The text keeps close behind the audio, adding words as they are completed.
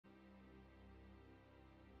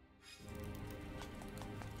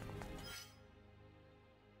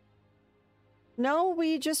No,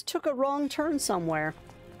 we just took a wrong turn somewhere.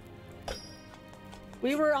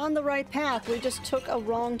 We were on the right path, we just took a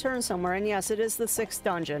wrong turn somewhere, and yes, it is the 6th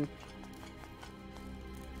dungeon.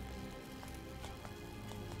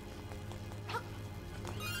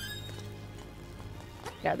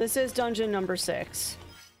 Yeah, this is dungeon number 6.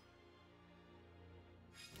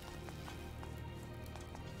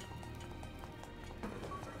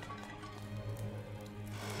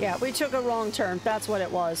 Yeah, we took a wrong turn. That's what it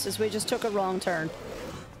was, is we just took a wrong turn.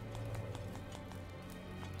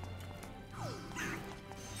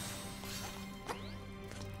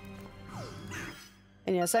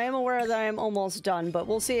 And yes, I am aware that I am almost done, but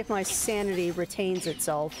we'll see if my sanity retains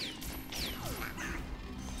itself.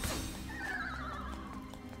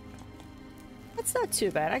 That's not too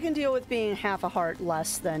bad. I can deal with being half a heart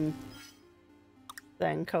less than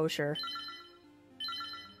kosher.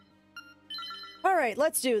 Alright,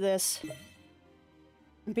 let's do this.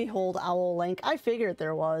 Behold Owl Link. I figured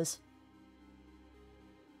there was.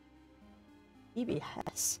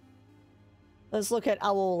 EBS. Let's look at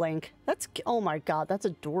Owl Link. That's... oh my god, that's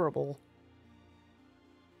adorable.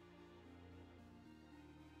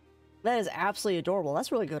 That is absolutely adorable.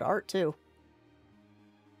 That's really good art, too.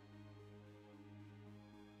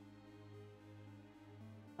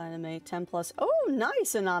 Anime 10 plus. Oh,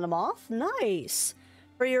 nice, Anonymoth. Nice.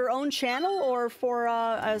 For your own channel or for,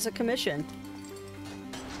 as a commission?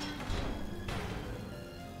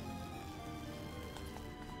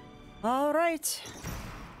 Alright.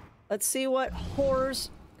 Let's see what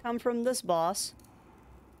horrors come from this boss.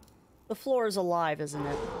 The floor is alive, isn't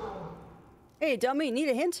it? Hey, dummy, need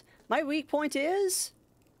a hint? My weak point is...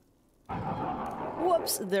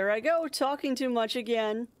 whoops, there I go, talking too much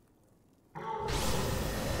again.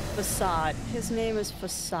 Facade. His name is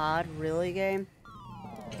Facade, really, game?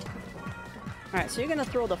 Alright, so you're gonna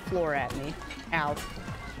throw the floor at me. Ow.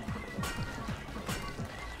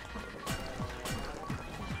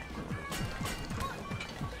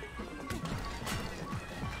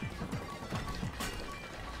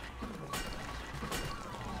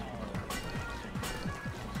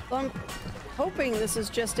 So I'm hoping this is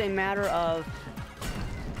just a matter of...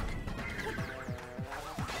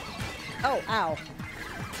 oh, ow.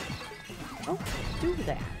 Don't do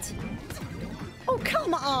that. Oh,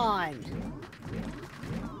 come on!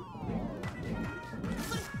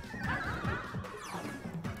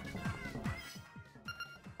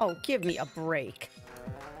 Oh, give me a break.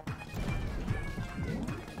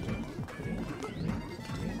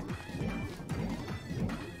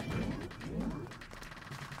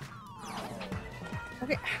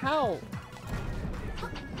 Okay, how?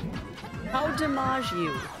 How damage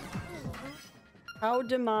you? How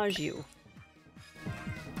damage you?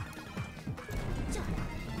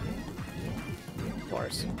 Of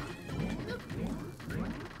course.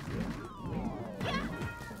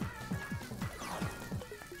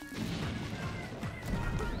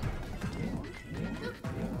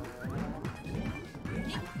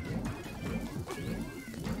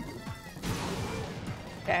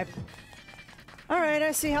 Okay. Alright,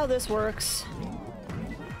 I see how this works.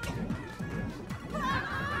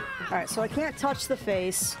 Alright, so I can't touch the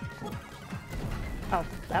face. Oh,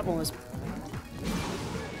 that one was...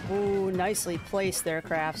 ooh, nicely placed there,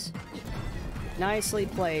 Crafts. Nicely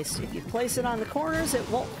placed. If you place it on the corners, it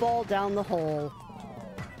won't fall down the hole.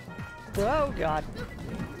 Oh, God.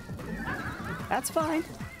 That's fine.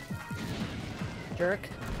 Jerk.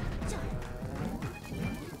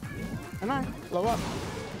 Come on, blow up.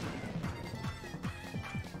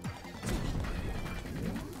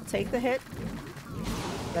 Take the hit.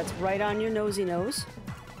 That's right on your nosy nose.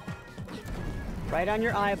 Right on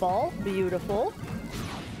your eyeball. Beautiful.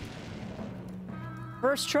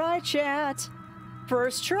 First try, chat.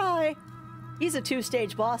 First try. He's a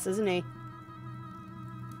 2-stage boss, isn't he?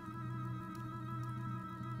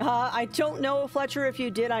 I don't know, Fletcher. If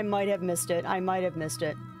you did, I might have missed it. I might have missed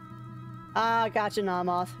it. Ah, gotcha,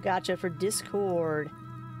 Namoth. Gotcha for Discord.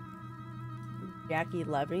 Jackie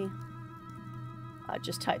Levy.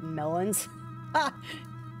 Just type melons.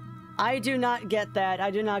 I do not get that. I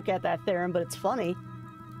do not get that, Theron, but it's funny.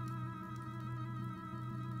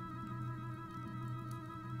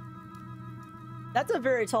 That's a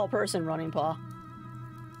very tall person, Running Paw.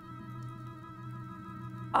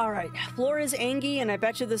 Alright, floor is Angie, and I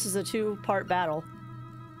bet you this is a 2-part battle.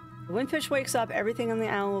 The windfish wakes up, everything on the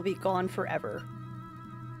island will be gone forever.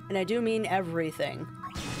 And I do mean everything.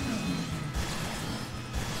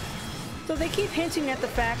 So they keep hinting at the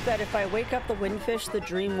fact that if I wake up the windfish, the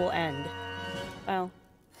dream will end. Well.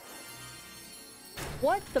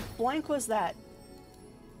 What the blank was that?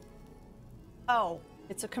 Oh,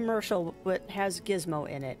 it's a commercial but has Gizmo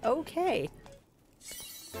in it. Okay.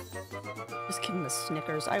 Just give him a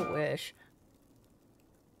Snickers. I wish.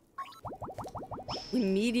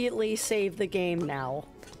 Immediately save the game now.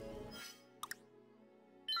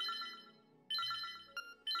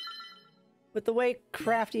 With the way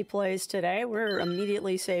Crafty plays today, we're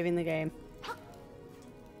immediately saving the game.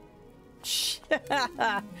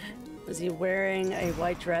 Was he wearing a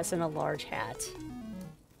white dress and a large hat?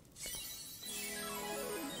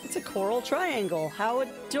 It's a coral triangle. How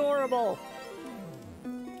adorable.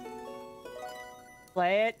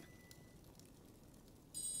 Play it.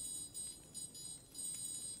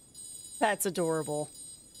 That's adorable.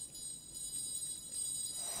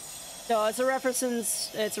 No, it's a reference to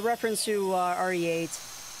RE8.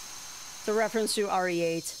 It's a reference to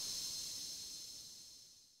RE8.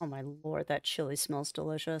 Oh my lord, that chili smells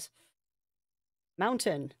delicious.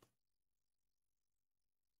 Mountain.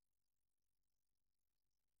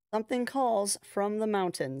 Something calls from the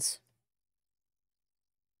mountains.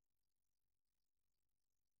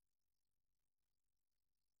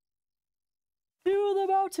 To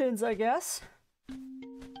the mountains, I guess.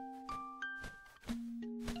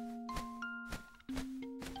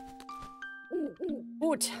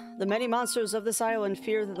 Oot! The many monsters of this island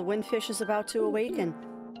fear that the windfish is about to awaken.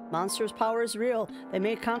 Monsters' power is real. They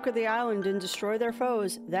may conquer the island and destroy their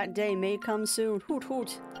foes. That day may come soon. Hoot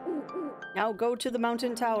hoot. Now go to the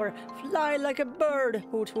mountain tower. Fly like a bird.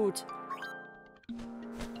 Hoot hoot.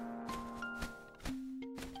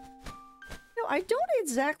 No, I don't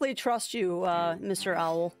exactly trust you, Mr.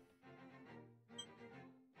 Owl.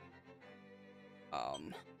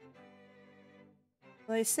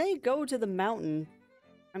 They say go to the mountain.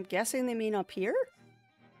 I'm guessing they mean up here?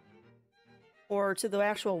 Or to the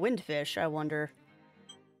actual windfish, I wonder.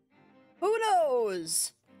 Who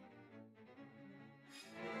knows?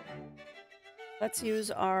 Let's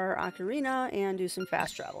use our ocarina and do some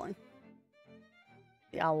fast traveling.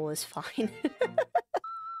 The owl is fine.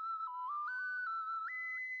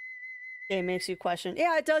 Game makes you question.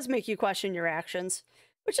 Yeah, it does make you question your actions,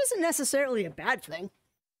 which isn't necessarily a bad thing.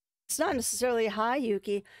 It's not necessarily, hi,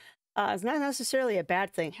 Yuki. It's not necessarily a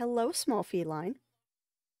bad thing. Hello, small feline.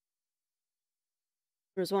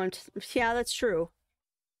 There's one. Yeah, that's true.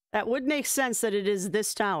 That would make sense that it is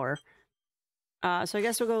this tower. So I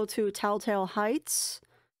guess we'll go to Telltale Heights.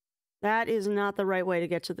 That is not the right way to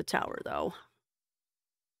get to the tower, though.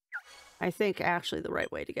 I think actually the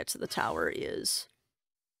right way to get to the tower is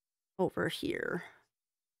over here.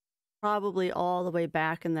 Probably all the way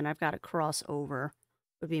back, and then I've got to cross over,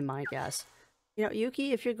 would be my guess. You know,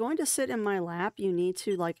 Yuki, if you're going to sit in my lap, you need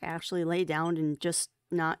to, like, actually lay down and just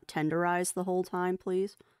not tenderize the whole time,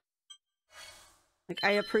 please. Like,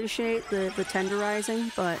 I appreciate the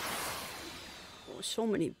tenderizing, but... Oh, so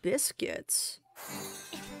many biscuits.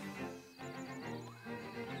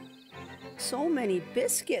 So many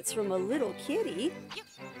biscuits from a little kitty.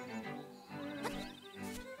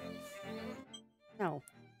 No.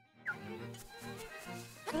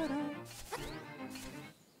 Ta-da.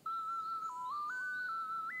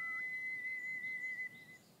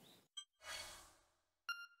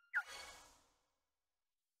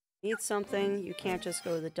 Need something, you can't just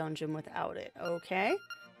go to the dungeon without it. Okay.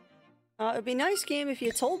 It'd be nice, game, if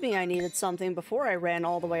you told me I needed something before I ran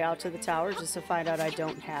all the way out to the tower just to find out I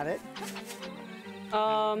don't have it.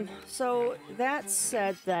 So that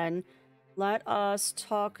said then, let us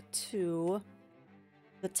talk to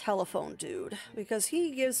the telephone dude, because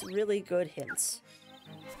he gives really good hints.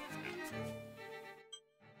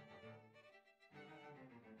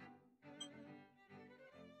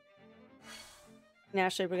 And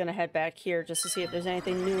actually, we're gonna head back here just to see if there's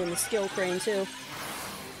anything new in the skill crane, too.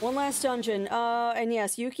 One last dungeon. And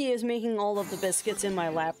yes, Yuki is making all of the biscuits in my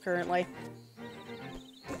lap currently.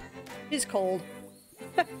 She's cold.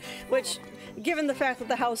 Which, given the fact that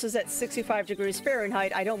the house is at 65 degrees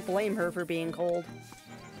Fahrenheit, I don't blame her for being cold.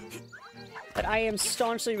 But I am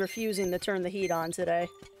staunchly refusing to turn the heat on today.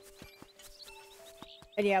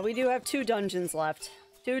 And yeah, we do have 2 dungeons left.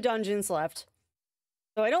 2 dungeons left.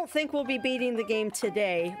 So I don't think we'll be beating the game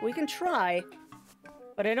today. We can try,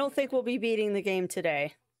 but I don't think we'll be beating the game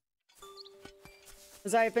today.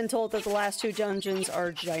 Because I've been told that the last 2 dungeons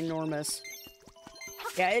are ginormous.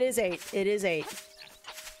 Yeah, it is 8. It is 8.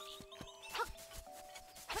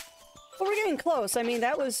 But we're getting close. I mean,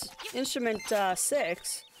 that was instrument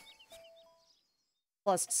 6.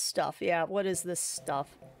 Plus stuff. Yeah, what is this stuff?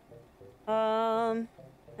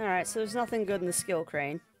 Alright, so there's nothing good in the skill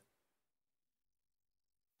crane.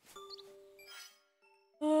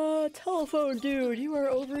 Telephone dude, you are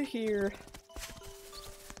over here.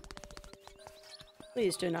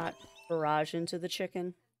 Please do not barrage into the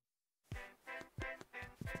chicken.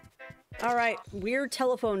 Alright, weird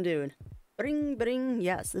telephone dude. Bring, bring.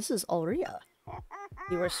 Yes, this is Ulria.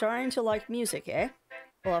 You are starting to like music, eh?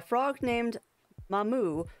 Well, a frog named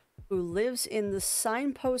Mamu, who lives in the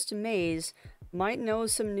signpost maze, might know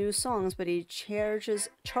some new songs, but he charges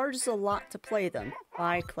a lot to play them.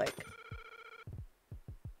 Buy click.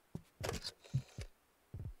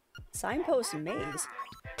 Signpost maze?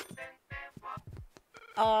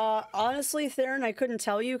 Honestly, Theron, I couldn't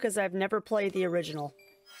tell you because I've never played the original.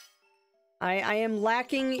 I am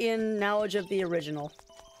lacking in knowledge of the original.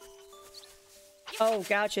 Oh,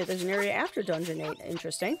 gotcha. There's an area after Dungeon 8.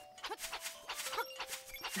 Interesting.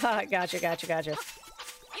 Gotcha, gotcha, gotcha.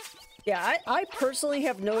 Yeah, I personally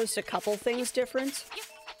have noticed a couple things different.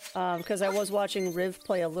 Because I was watching Riv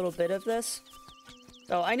play a little bit of this.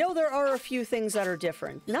 So I know there are a few things that are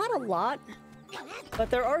different. Not a lot, but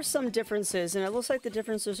there are some differences, and it looks like the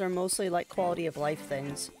differences are mostly like quality of life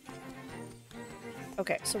things.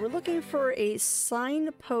 Okay, so we're looking for a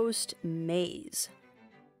signpost maze.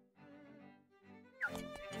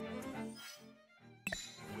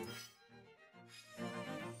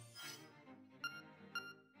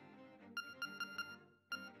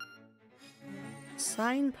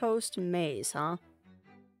 Signpost maze, huh?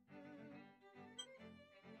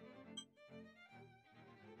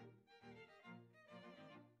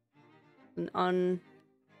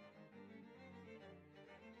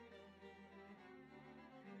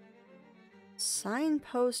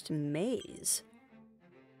 Signpost maze.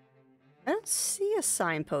 I don't see a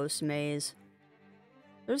signpost maze.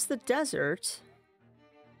 There's the desert.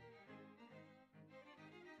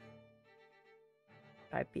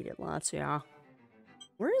 I beat it lots, yeah.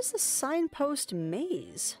 Where is the signpost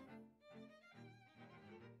maze?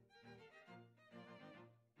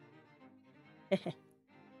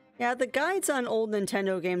 Yeah, the guides on old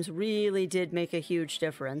Nintendo games really did make a huge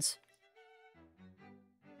difference.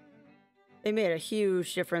 They made a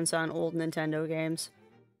huge difference on old Nintendo games.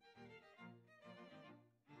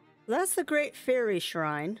 That's the Great Fairy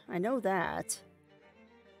Shrine. I know that.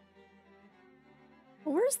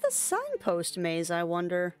 Where's the signpost maze, I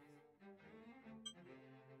wonder?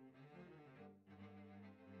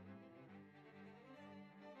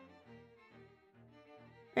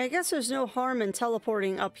 I guess there's no harm in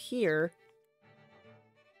teleporting up here.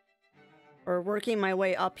 Or working my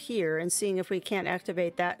way up here and seeing if we can't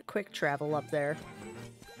activate that quick travel up there.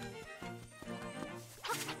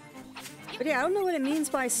 But yeah, I don't know what it means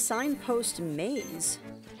by signpost maze.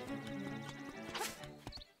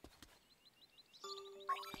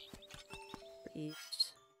 Yeah,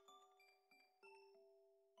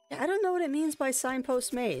 I don't know what it means by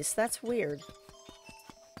signpost maze. That's weird.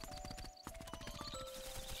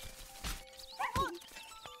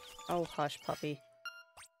 Oh, hush, puppy.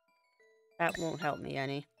 That won't help me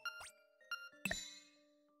any.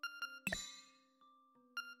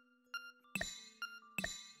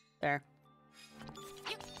 There.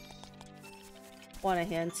 Want a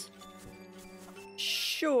hint?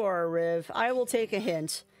 Sure, Riv. I will take a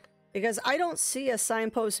hint. Because I don't see a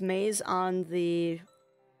signpost maze on the...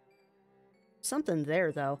 Something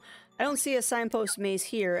there, though. I don't see a signpost maze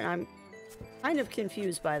here, and I'm kind of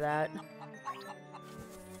confused by that.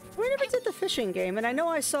 We never did the fishing game, and I know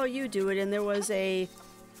I saw you do it, and there's a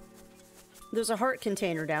heart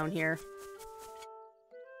container down here.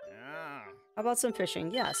 How about some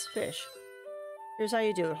fishing? Yes, fish. Here's how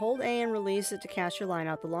you do it. Hold A and release it to cast your line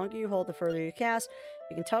out. The longer you hold, the further you cast.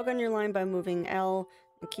 You can tug on your line by moving L,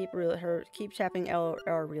 and keep tapping L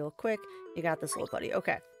or R real quick. You got this, little buddy.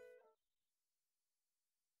 Okay.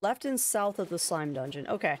 Left and south of the slime dungeon.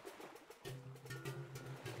 Okay.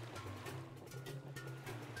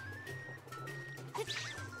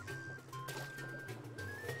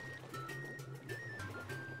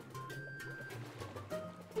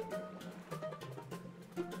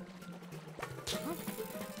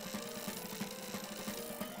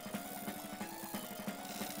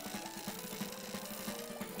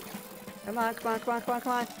 Come on, come on, come on, come on,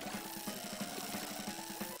 come on.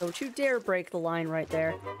 Don't you dare break the line right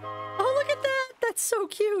there. Oh, look at that! That's so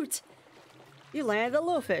cute! You landed a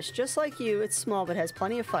little fish, just like you. It's small, but has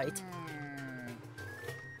plenty of fight.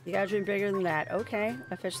 You gotta dream bigger than that. Okay,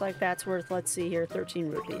 a fish like that's worth, let's see here, 13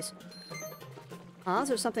 rupees. Huh? Is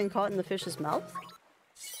there something caught in the fish's mouth?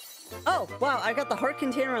 Oh, wow, I got the heart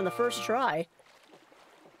container on the first try.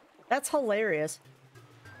 That's hilarious.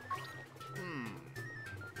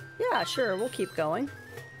 Yeah, sure, we'll keep going.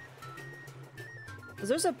 'Cause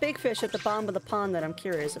there's a big fish at the bottom of the pond that I'm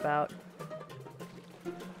curious about.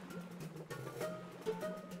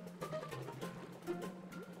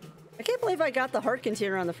 I can't believe I got the heart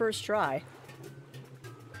container on the first try.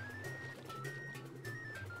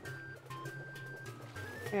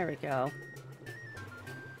 There we go.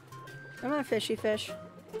 Come on, fishy fish.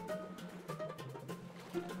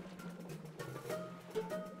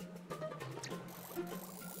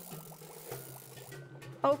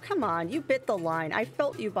 Oh, come on. You bit the line. I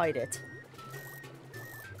felt you bite it.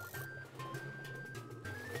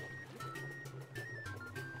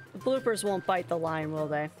 The bloopers won't bite the line, will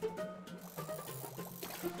they?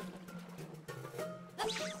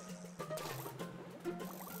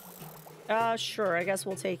 Sure. I guess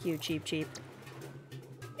we'll take you, Cheep Cheep.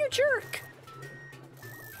 You jerk!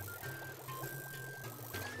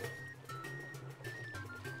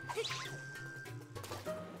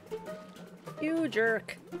 You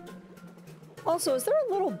jerk. Also, is there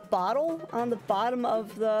a little bottle on the bottom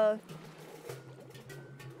of the...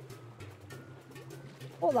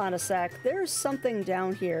 Hold on a sec. There's something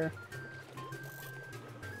down here.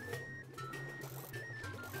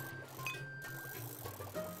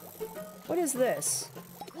 What is this?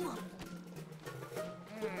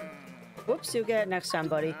 Whoops, you get it next time,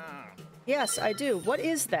 buddy. Yes, I do. What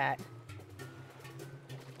is that?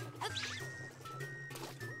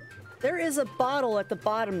 There is a bottle at the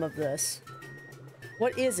bottom of this.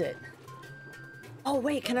 What is it? Oh,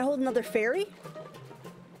 wait, can I hold another fairy?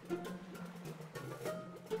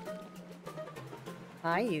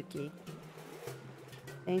 Hi, Yuki.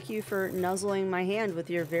 Thank you for nuzzling my hand with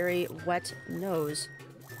your very wet nose.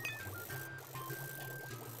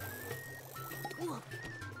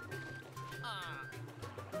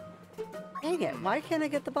 Dang it, why can't I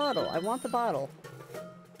get the bottle? I want the bottle.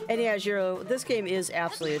 And yeah, Zero, this game is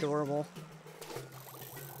absolutely adorable.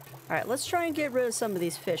 Alright, let's try and get rid of some of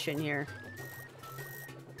these fish in here.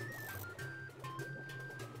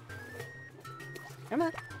 Come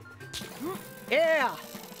on. Yeah!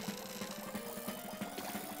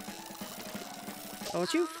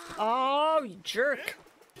 Don't you? Oh, you jerk!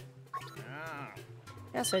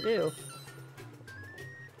 Yes, I do.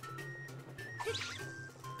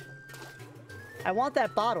 I want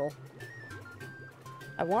that bottle.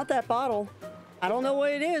 I want that bottle. I don't know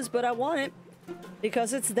what it is, but I want it.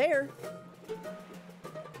 Because it's there.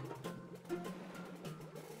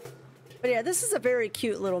 But yeah, this is a very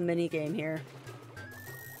cute little mini game here.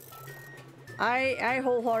 I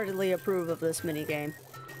wholeheartedly approve of this mini game.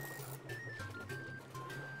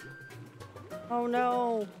 Oh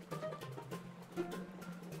no.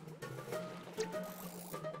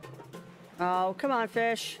 Oh, come on,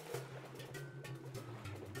 fish.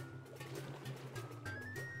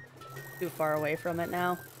 Too far away from it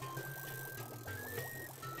now.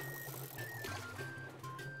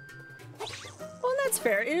 Well, that's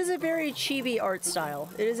fair. It is a very chibi art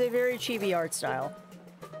style. It is a very chibi art style.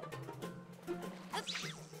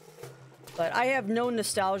 But I have no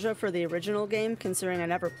nostalgia for the original game, considering I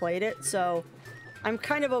never played it, so I'm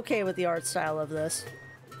kind of okay with the art style of this.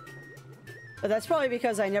 But that's probably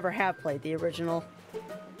because I never have played the original.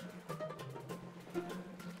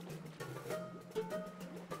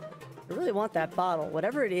 I really want that bottle.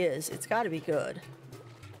 Whatever it is, it's got to be good.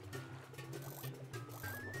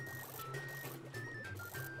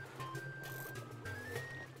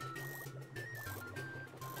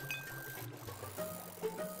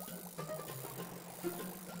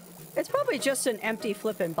 It's probably just an empty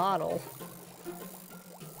flippin' bottle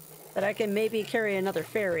that I can maybe carry another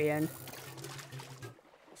fairy in.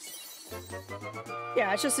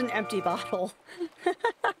 Yeah, it's just an empty bottle.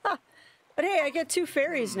 But hey, I get 2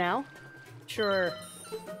 fairies now. Sure.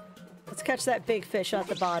 Let's catch that big fish at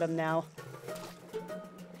the bottom now.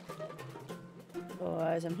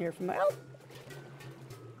 Otherwise, I'm here for my... Oh!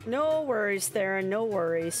 No worries, Theron, no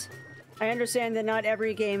worries. I understand that not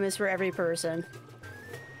every game is for every person.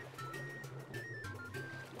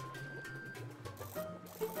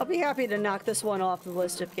 I'll be happy to knock this one off the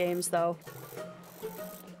list of games, though.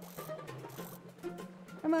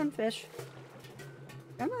 Come on, fish.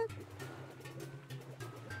 Come on.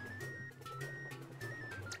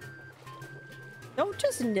 Don't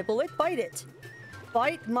just nibble it, bite it.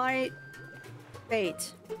 Bite my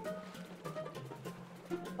bait.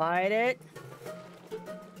 Bite it.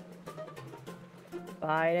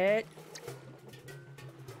 Bite it.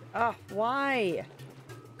 Ah, why?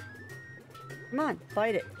 Come on,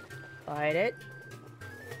 bite it. Bite it.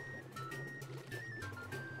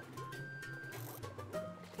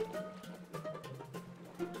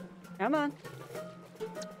 Come on.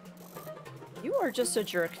 You are just a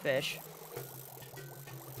jerk fish.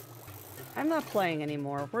 I'm not playing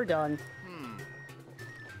anymore. We're done.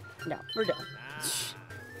 No, we're done.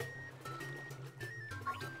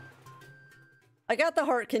 I got the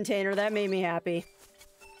heart container. That made me happy.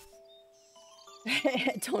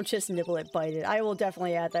 Don't just nibble it, bite it. I will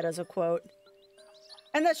definitely add that as a quote.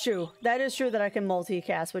 And that's true. That is true that I can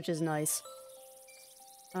multicast, which is nice.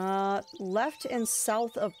 Left and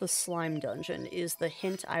south of the slime dungeon is the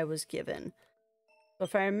hint I was given. So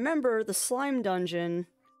if I remember, the slime dungeon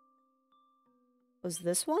was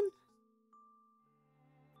this one?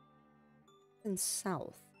 And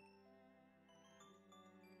south.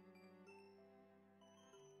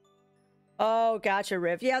 Oh, gotcha,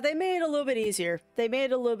 Riv. Yeah, they made it a little bit easier. They made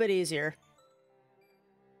it a little bit easier.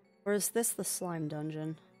 Or is this the slime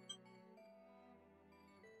dungeon?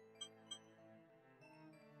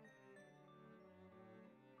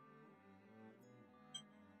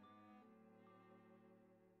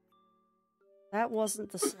 That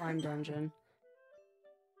wasn't the slime dungeon.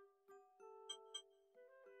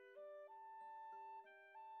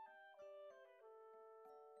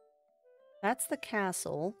 That's the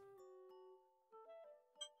castle.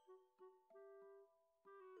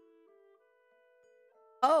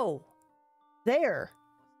 Oh, there.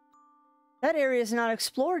 That area is not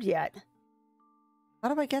explored yet.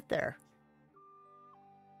 How do I get there?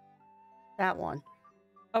 That one.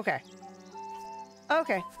 Okay.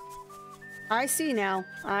 Okay. I see now.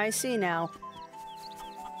 I see now.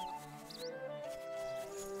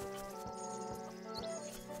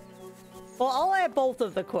 Well, I'll add both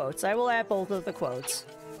of the quotes. I will add both of the quotes.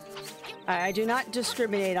 I do not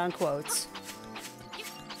discriminate on quotes.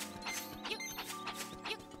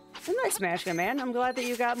 Nice, Mashka, man. I'm glad that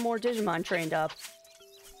you got more Digimon trained up.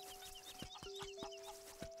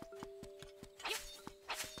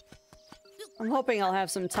 I'm hoping I'll have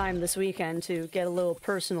some time this weekend to get a little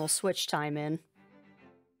personal Switch time in.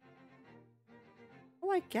 How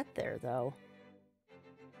do I get there, though?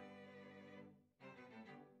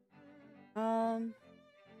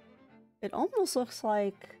 It almost looks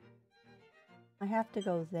like I have to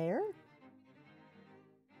go there?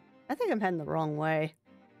 I think I'm heading the wrong way.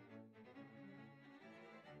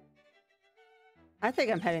 I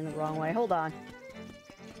think I'm heading the wrong way. Hold on.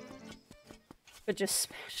 Could just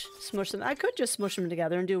smush them. I could just smush them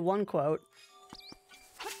together and do one quote.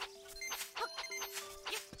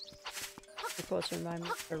 The quotes remind me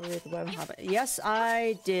of the web hobbit. Yes,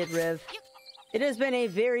 I did, Riv. It has been a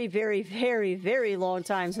very, very, very, very long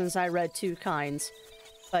time since I read Two Kinds.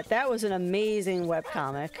 But that was an amazing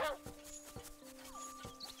webcomic.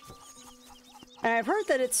 And I've heard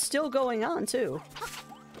that it's still going on, too.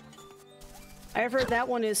 I've heard that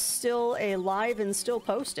one is still alive and still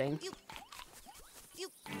posting.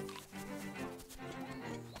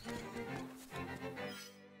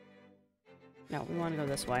 No, we want to go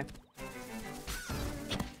this way.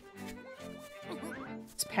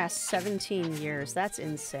 It's past 17 years. That's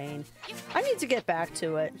insane. I need to get back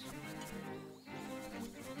to it.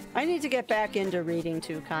 I need to get back into reading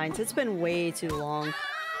Two Kinds. It's been way too long.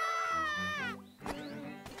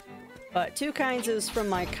 But Two Kinds is from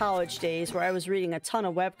my college days where I was reading a ton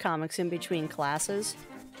of webcomics in between classes.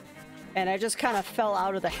 And I just kind of fell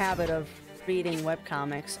out of the habit of reading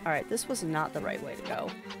webcomics. Alright, this was not the right way to go.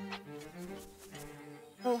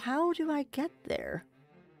 So how do I get there?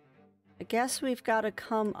 I guess we've got to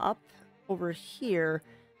come up over here,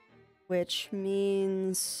 which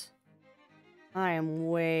means I am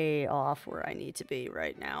way off where I need to be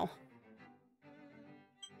right now.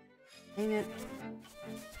 Dang it.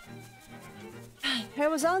 I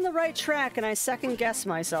was on the right track and I second-guessed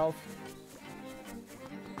myself.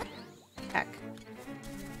 Heck.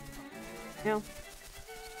 No.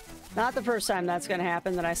 Not the first time that's gonna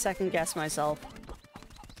happen that I second-guess myself.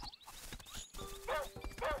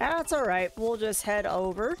 That's alright. We'll just head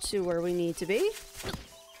over to where we need to be.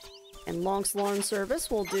 And Lonk's Lawn Service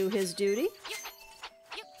will do his duty.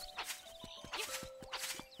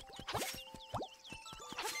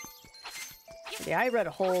 Yeah, I read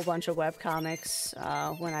a whole bunch of webcomics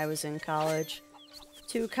when I was in college.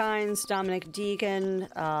 Two Kinds, Dominic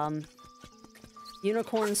Deegan,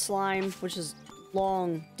 Unicorn Slime, which is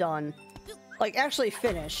long done. Like, actually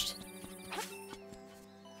finished.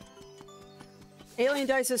 Alien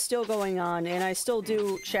Dice is still going on, and I still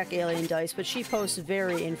do check Alien Dice, but she posts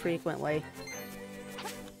very infrequently.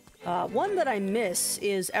 One that I miss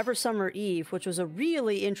is Ever Summer Eve, which was a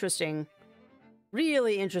really interesting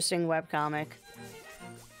webcomic.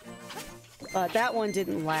 But that one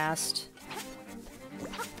didn't last.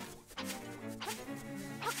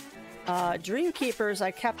 Dreamkeepers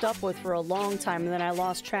I kept up with for a long time, and then I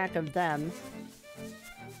lost track of them.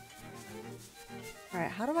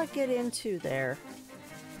 Alright, how do I get into there?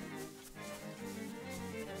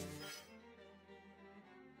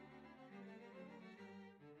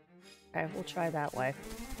 Okay, we'll try that way.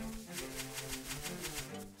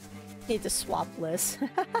 Need to swap lists.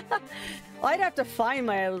 I'd have to find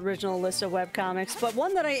my original list of webcomics, but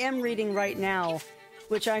one that I am reading right now,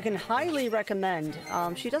 which I can highly recommend.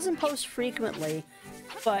 She doesn't post frequently,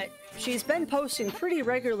 but she's been posting pretty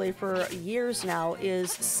regularly for years now,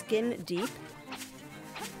 is Skin Deep.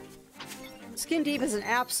 Skin Deep is an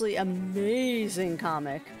absolutely amazing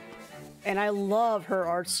comic, and I love her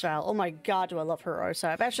art style. Oh my god, do I love her art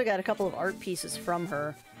style. I've actually got a couple of art pieces from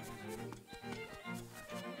her.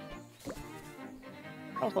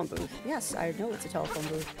 Telephone booth. Yes, I know it's a telephone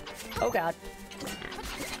booth. Oh god.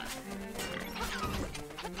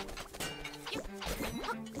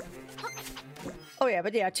 Oh yeah,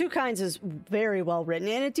 but yeah, Two Kinds is very well written,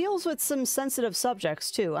 and it deals with some sensitive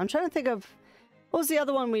subjects too. I'm trying to think of, what was the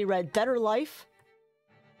other one we read? Better Life?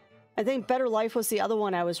 I think Better Life was the other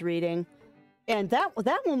one I was reading, and that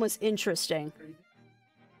one was interesting.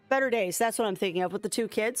 Better Days, that's what I'm thinking of, with the two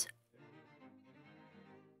kids.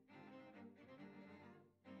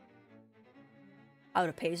 Out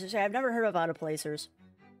of Placers? I've never heard of Out of Placers.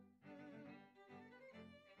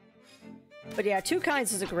 But yeah, Two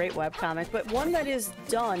Kinds is a great webcomic, but one that is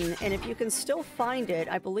done, and if you can still find it,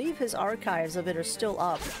 I believe his archives of it are still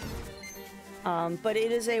up. But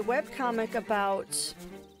it is a webcomic about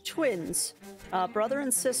twins, brother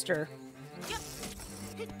and sister.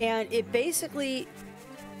 And it basically,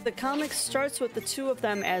 the comic starts with the two of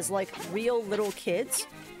them as like real little kids,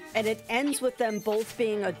 and it ends with them both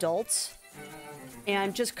being adults.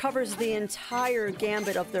 And just covers the entire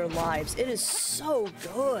gambit of their lives. It is so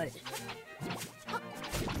good.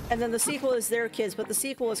 And then the sequel is their kids, but the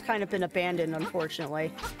sequel has kind of been abandoned,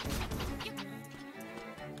 unfortunately.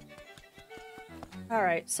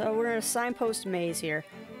 Alright, so we're in a signpost maze here.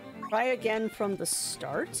 Try again from the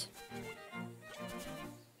start.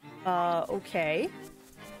 Okay.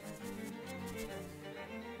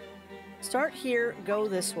 Start here, go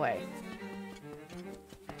this way.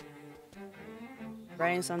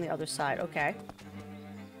 Writing's on the other side. Okay.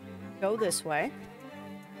 Go this way.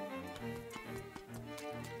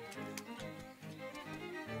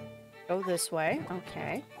 Go this way.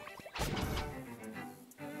 Okay.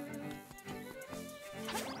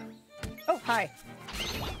 Oh, hi.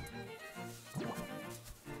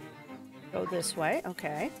 Go this way.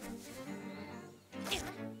 Okay.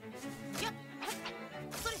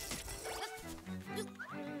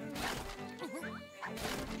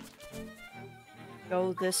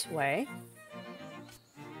 Go this way.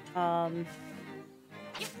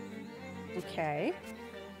 Okay.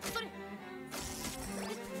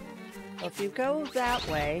 So if you go that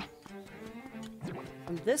way,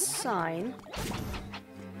 this sign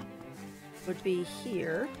would be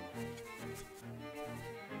here.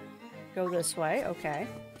 Go this way, okay.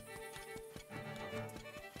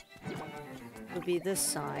 Would be this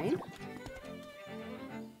sign.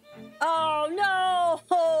 Oh no!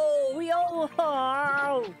 We all...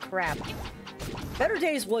 Oh crap. Better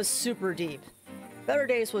Days was super deep. Better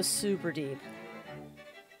Days was super deep.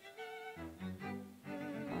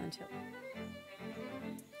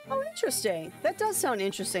 Oh, interesting. That does sound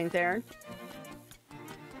interesting, Theron.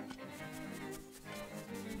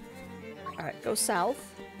 Alright, go south.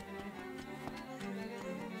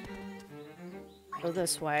 Go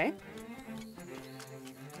this way.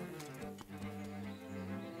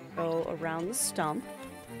 Go around the stump.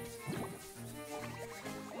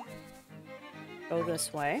 Go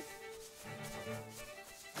this way.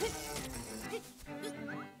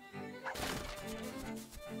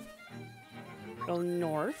 Go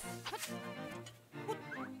north.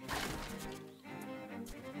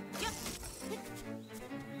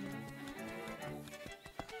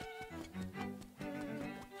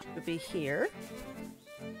 Could be here.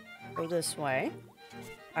 Go this way.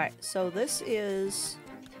 Alright, so this is...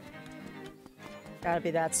 Gotta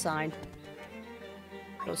be that sign.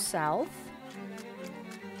 Go south.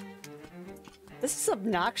 This is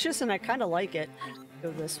obnoxious and I kind of like it.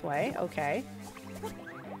 Go this way. Okay.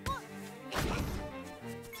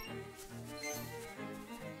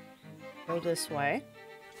 Go this way.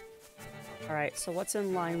 Alright, so what's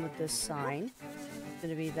in line with this sign? It's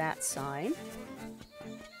gonna be that sign.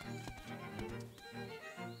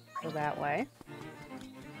 Go that way.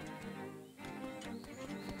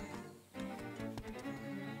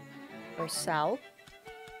 Go south.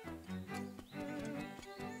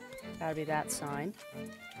 Gotta be that sign.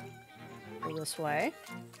 Go this way.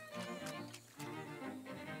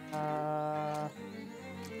 The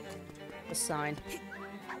sign.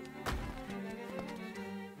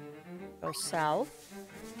 Go south.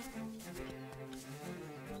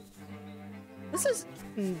 This is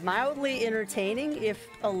mildly entertaining, if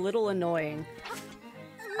a little annoying.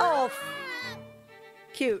 Oh!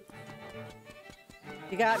 Cute.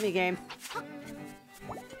 You got me, game.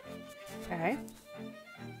 Okay.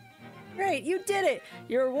 Great, you did it!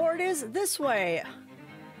 Your reward is this way!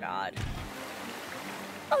 God.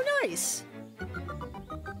 Oh, nice!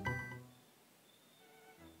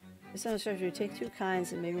 This sounds strange. You take 2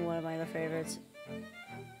 kinds and maybe one of my other favorites.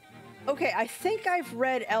 Okay, I think I've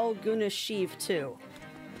read El Gunashiv too.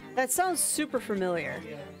 That sounds super familiar.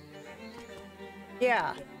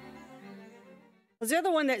 Yeah. Well, the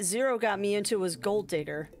other one that Zero got me into was Gold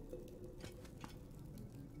Digger.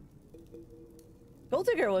 Gold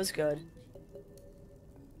Digger was good.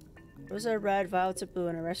 Rose are red, violets are blue,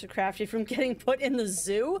 and arrested Crafty from getting put in the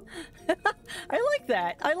zoo? I like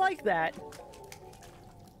that. I like that.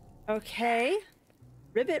 Okay.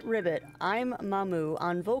 Ribbit, ribbit. I'm Mamu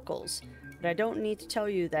on vocals. But I don't need to tell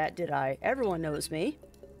you that, did I? Everyone knows me.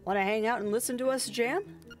 Want to hang out and listen to us jam?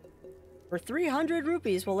 For 300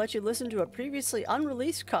 rupees, we'll let you listen to a previously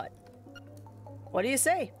unreleased cut. What do you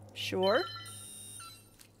say? Sure?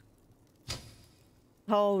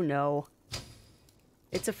 Oh no.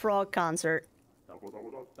 It's a frog concert.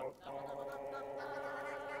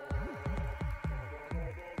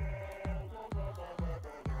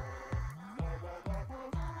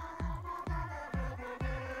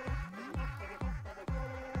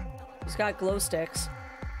 He's got glow sticks.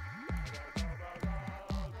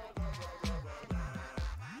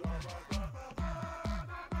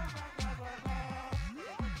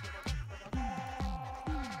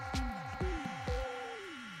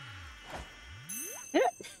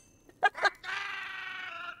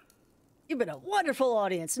 You've been a wonderful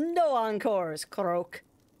audience. No encores, croak.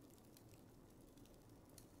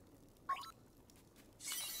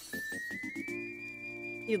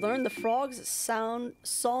 You learned the frog's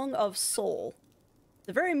song of soul. It's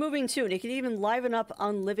a very moving tune. It can even liven up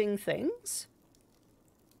unliving things.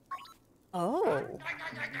 Oh.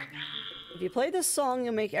 If you play this song,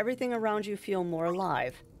 you'll make everything around you feel more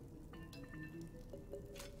alive.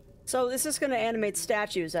 So this is going to animate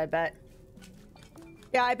statues, I bet.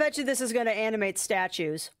 Yeah, I bet you this is going to animate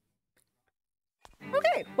statues.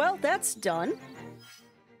 Okay, well, that's done.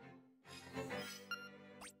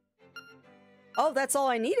 Oh, that's all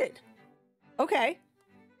I needed. Okay.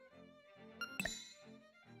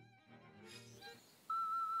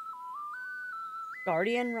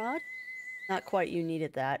 Guardian rod? Not quite, you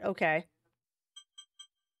needed that. Okay.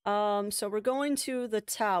 So we're going to the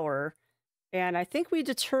tower. And I think we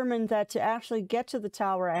determined that to actually get to the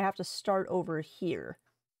tower, I have to start over here.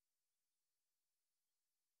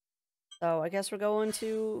 So I guess we're going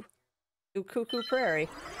to Cuckoo Prairie.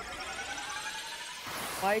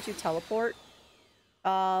 Why did you teleport?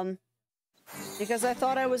 Because I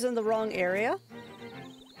thought I was in the wrong area.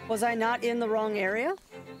 Was I not in the wrong area?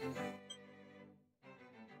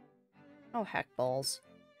 Oh, heck balls.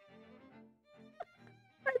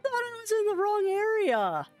 I thought I was in the wrong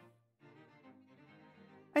area.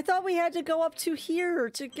 I thought we had to go up to here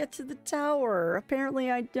to get to the tower. Apparently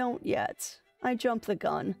I don't yet. I jumped the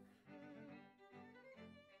gun.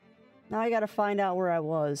 Now I gotta find out where I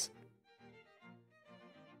was.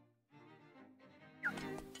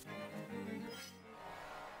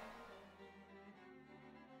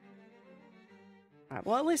 Alright,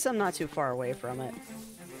 well, at least I'm not too far away from it.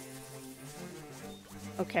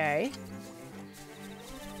 Okay.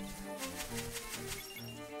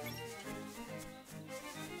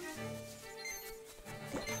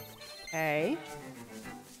 Okay.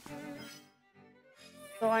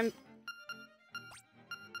 So I'm...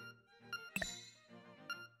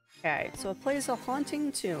 Okay, so it plays a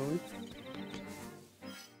haunting tune.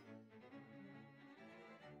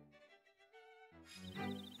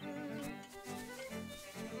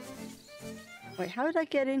 Wait, how did I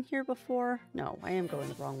get in here before? No, I am going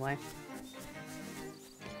the wrong way.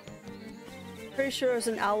 Pretty sure it was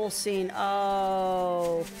an owl scene.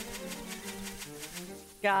 Oh.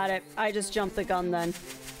 Got it. I just jumped the gun then.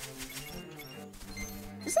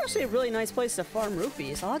 This is actually a really nice place to farm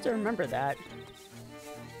rupees. I'll have to remember that.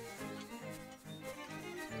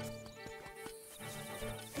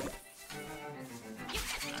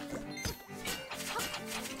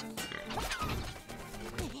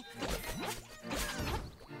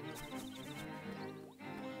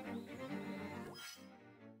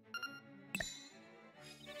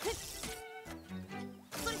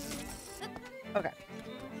 Okay.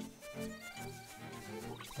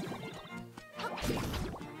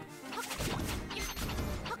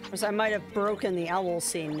 Because I might have broken the owl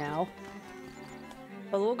scene now.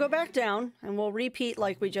 But we'll go back down, and we'll repeat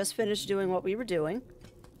like we just finished doing what we were doing.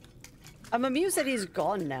 I'm amused that he's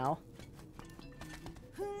gone now.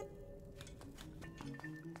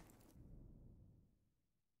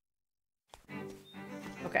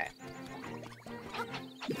 Okay.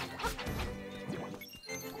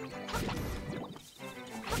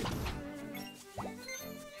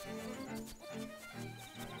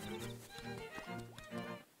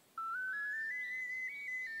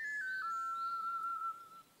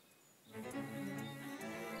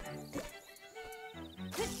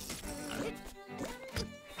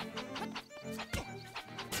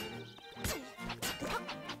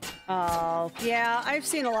 Oh, yeah, I've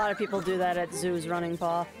seen a lot of people do that at zoos, Running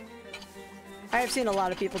Paw. I have seen a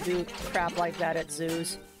lot of people do crap like that at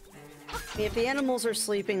zoos. If the animals are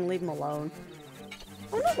sleeping, leave them alone.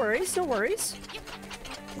 Oh, no worries, no worries.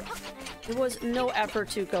 There was no effort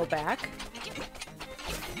to go back.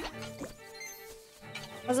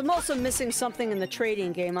 As I'm also missing something in the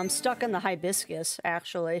trading game. I'm stuck on the hibiscus,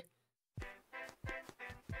 actually.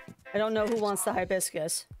 I don't know who wants the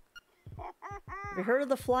hibiscus. Have you heard of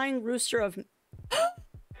the flying rooster of...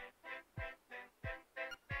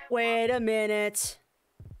 Wait a minute.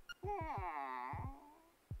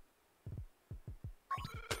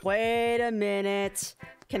 Wait a minute.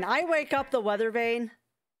 Can I wake up the weather vane?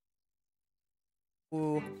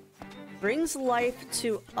 Ooh. Brings life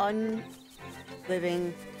to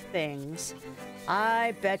unliving things.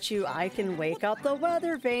 I bet you I can wake up the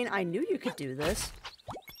weather vane. I knew you could do this.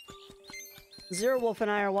 Zero Wolf and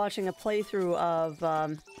I are watching a playthrough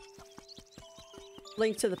of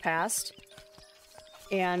Link to the Past.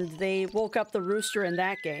 And they woke up the rooster in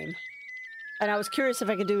that game. And I was curious if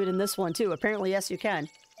I could do it in this one too. Apparently, yes, you can.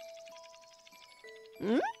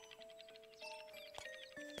 Hmm?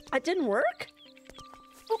 It didn't work?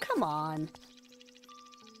 Oh, come on.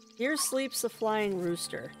 Here sleeps the flying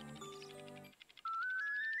rooster.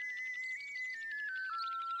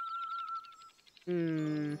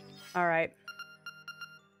 Alright.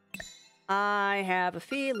 I have a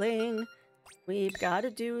feeling we've got to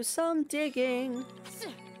do some digging.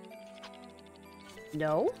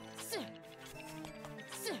 No?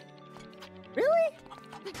 Really?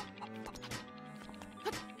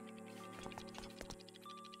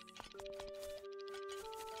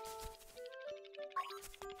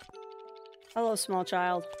 Hello, small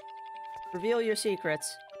child. Reveal your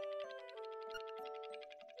secrets.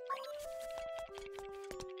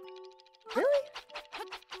 Really?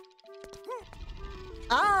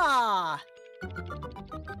 Ah!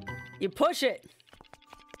 You push it.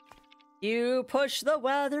 You push the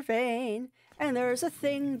weather vane, and there's a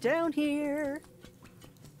thing down here.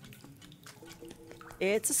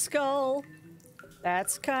 It's a skull.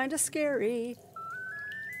 That's kind of scary.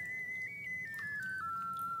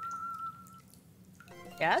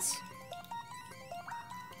 Yes?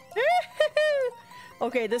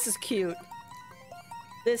 Okay, this is cute.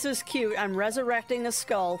 This is cute. I'm resurrecting a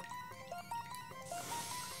skull.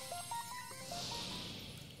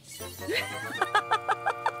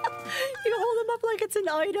 You hold him up like it's an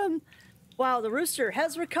item. Wow, the rooster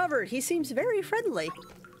has recovered. He seems very friendly.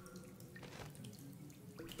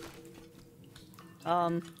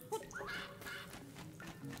 Oh!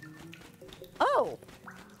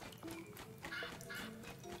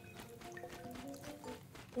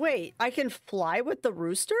 Wait, I can fly with the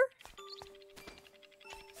rooster?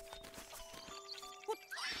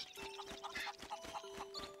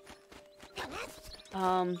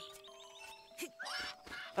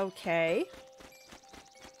 Okay.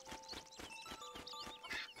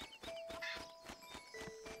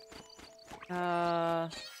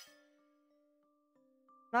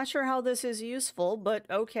 Not sure how this is useful, but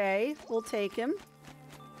okay, we'll take him.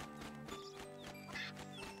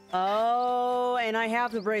 Oh, and I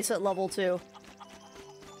have the bracelet level 2.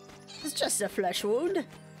 It's just a flesh wound.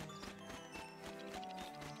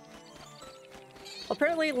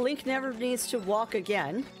 Apparently, Link never needs to walk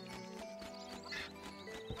again.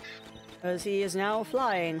 Because he is now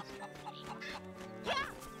flying.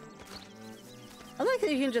 I like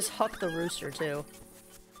that you can just huck the rooster, too.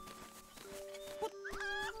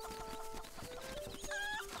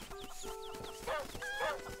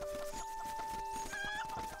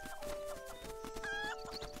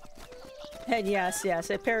 And yes, yes,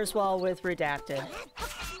 it pairs well with Redacted.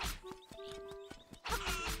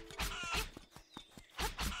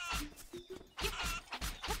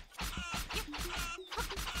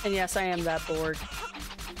 And yes, I am that bored.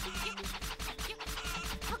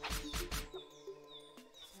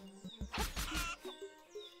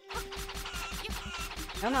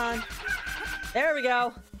 Come on. There we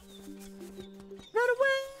go. Run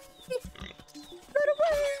away! Run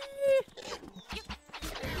away!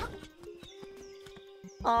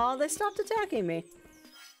 Aw, they stopped attacking me.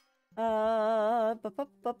 Oh,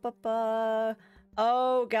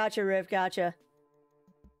 gotcha, Riv, gotcha.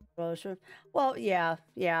 Well, yeah,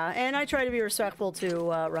 and I try to be respectful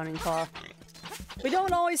to Running Paw. We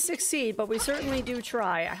don't always succeed, but we certainly do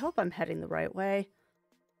try. I hope I'm heading the right way.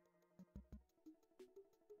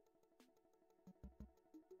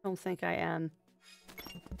 Don't think I am.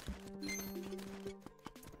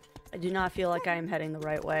 I do not feel like I am heading the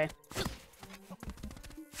right way.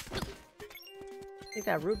 Take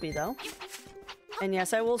that rupee, though. And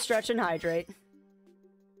yes, I will stretch and hydrate.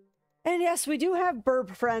 And yes, we do have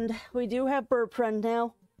Burp Friend. We do have Burp Friend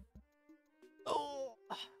now. Oh.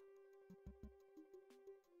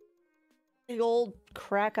 Big old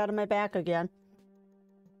crack out of my back again.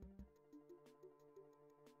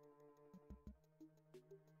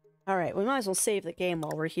 Alright, we might as well save the game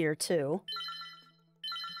while we're here, too.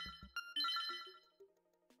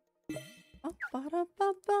 Oh,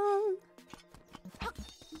 ba-da-ba-ba.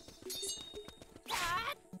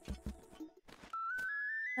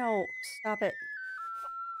 No, stop it.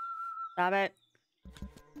 Stop it.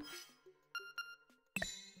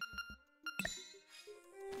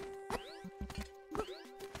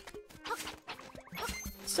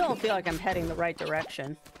 Still don't feel like I'm heading the right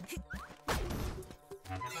direction.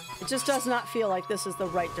 It just does not feel like this is the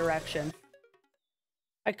right direction.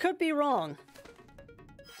 I could be wrong.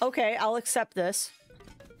 Okay, I'll accept this.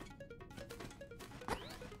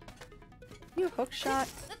 You hook shot?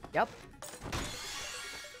 Yep.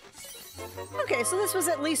 Okay, so this was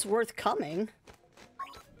at least worth coming.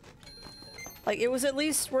 Like, it was at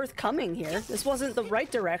least worth coming here. This wasn't the right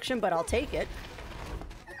direction, but I'll take it.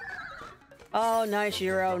 Oh, nice,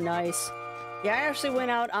 Euro, nice. Yeah, I actually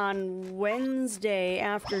went out on Wednesday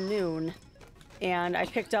afternoon, and I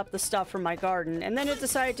picked up the stuff from my garden, and then it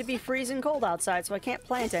decided to be freezing cold outside, so I can't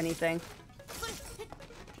plant anything.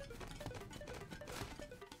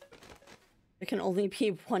 It can only be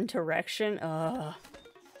one direction? Ugh.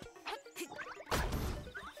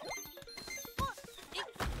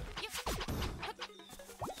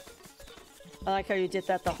 I like how you did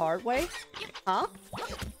that the hard way. Huh?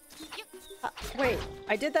 Wait,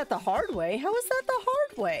 I did that the hard way? How is that the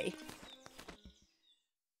hard way?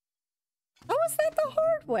 How is that the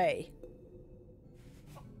hard way?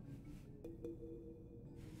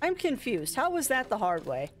 I'm confused. How was that the hard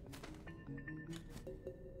way?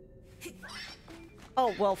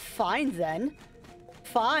 Oh, well, fine then.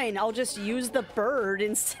 Fine, I'll just use the bird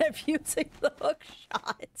instead of using the hook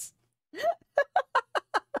shots.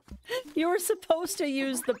 You were supposed to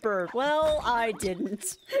use the bird. Well, I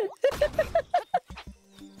didn't.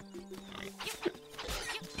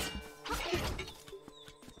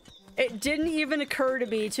 It didn't even occur to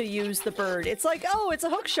me to use the bird. It's like, oh, it's a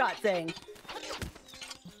hookshot thing.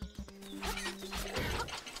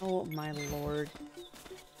 Oh, my lord.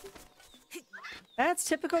 That's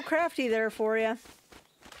typical Crafty there for you.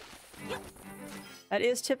 That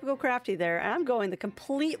is typical Crafty there. And I'm going the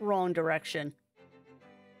complete wrong direction.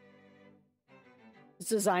 It's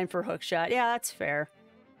designed for hookshot. Yeah, that's fair.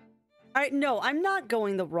 Alright, no, I'm not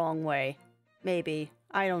going the wrong way. Maybe.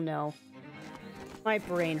 I don't know. My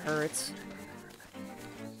brain hurts.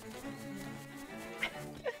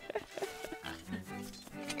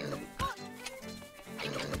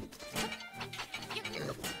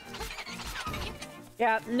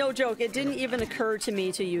 Yeah, no joke. It didn't even occur to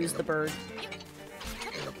me to use the bird.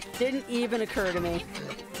 Didn't even occur to me.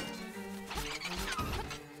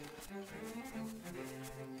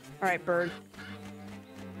 Alright, bird.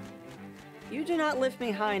 You do not lift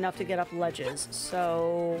me high enough to get up ledges,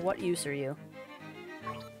 so what use are you?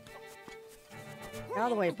 Out of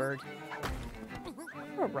the way, bird. I'm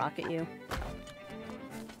gonna rocket you.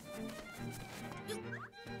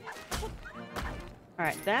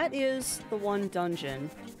 Alright, that is the one dungeon.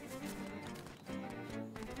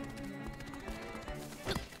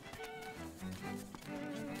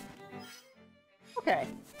 Okay.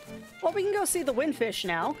 Well, we can go see the windfish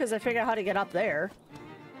now, because I figured out how to get up there.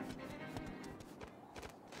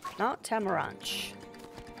 Mount Tamaranch.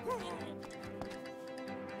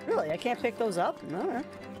 Really? I can't pick those up? Alright.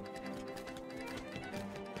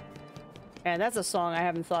 And that's a song I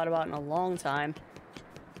haven't thought about in a long time.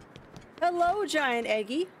 Hello, Giant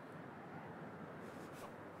Eggy.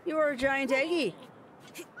 You are a Giant Eggy.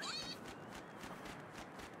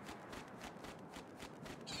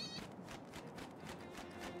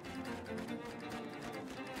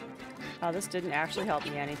 Oh, this didn't actually help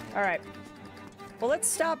me any. Alright. Well, let's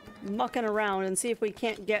stop mucking around and see if we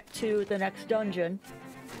can't get to the next dungeon.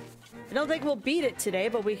 I don't think we'll beat it today,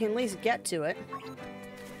 but we can at least get to it.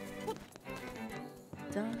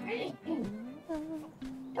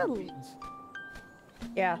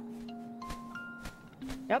 Yeah.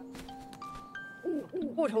 Yep.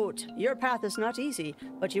 Hoot hoot, your path is not easy,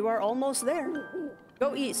 but you are almost there.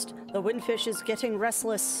 Go east. The windfish is getting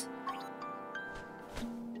restless.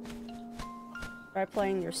 Try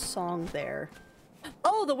playing your song there.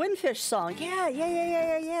 Oh, the windfish song.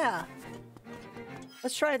 Yeah.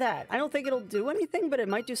 Let's try that. I don't think it'll do anything, but it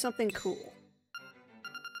might do something cool.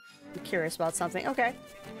 I'm curious about something. Okay.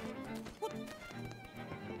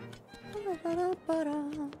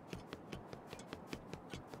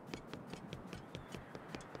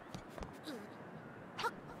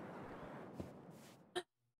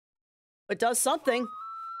 It does something.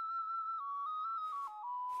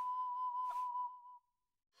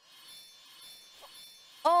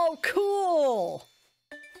 Oh, cool!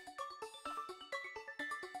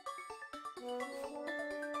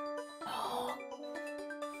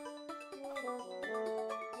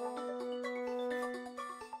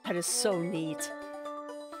 That is so neat.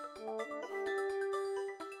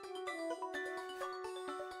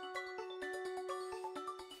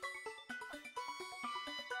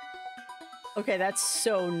 Okay, that's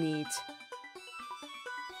so neat.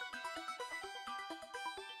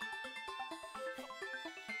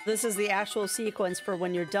 This is the actual sequence for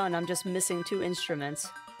when you're done. I'm just missing 2 instruments.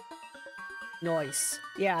 Nice.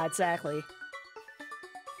 Yeah, exactly.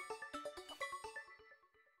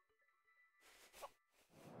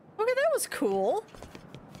 Okay, that was cool.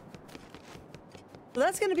 Well,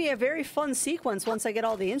 that's going to be a very fun sequence once I get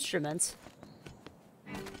all the instruments.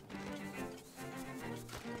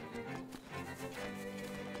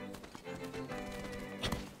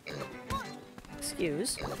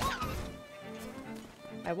 Excuse.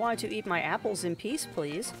 I want to eat my apples in peace,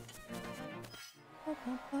 please.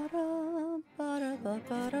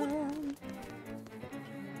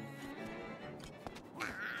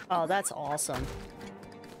 Oh, that's awesome.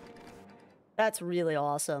 That's really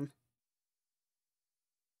awesome.